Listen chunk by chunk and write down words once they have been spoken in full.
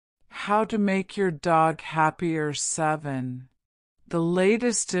How to make your dog happier 7. The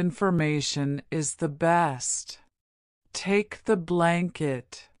latest information is the best. Take the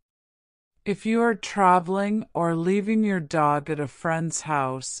blanket. If you are traveling or leaving your dog at a friend's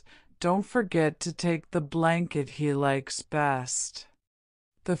house, don't forget to take the blanket he likes best.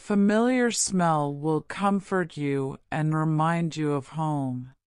 The familiar smell will comfort you and remind you of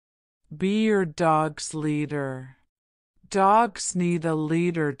home. Be your dog's leader. Dogs need a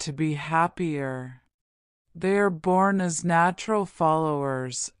leader to be happier. They are born as natural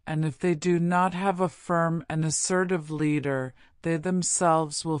followers, and if they do not have a firm and assertive leader, they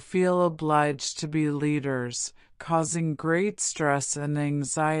themselves will feel obliged to be leaders, causing great stress and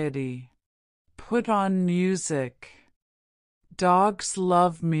anxiety. Put on music. Dogs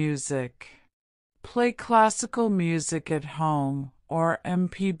love music. Play classical music at home, or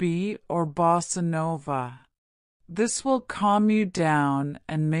MPB or bossa nova. This will calm you down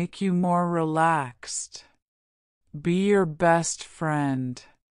and make you more relaxed. Be your best friend.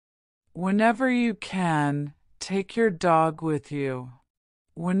 Whenever you can, take your dog with you.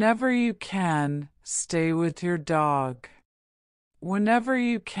 Whenever you can, stay with your dog. Whenever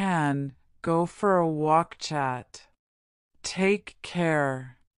you can, go for a walk chat. Take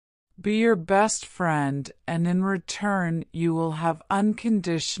care. Be your best friend, and in return you will have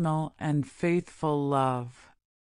unconditional and faithful love.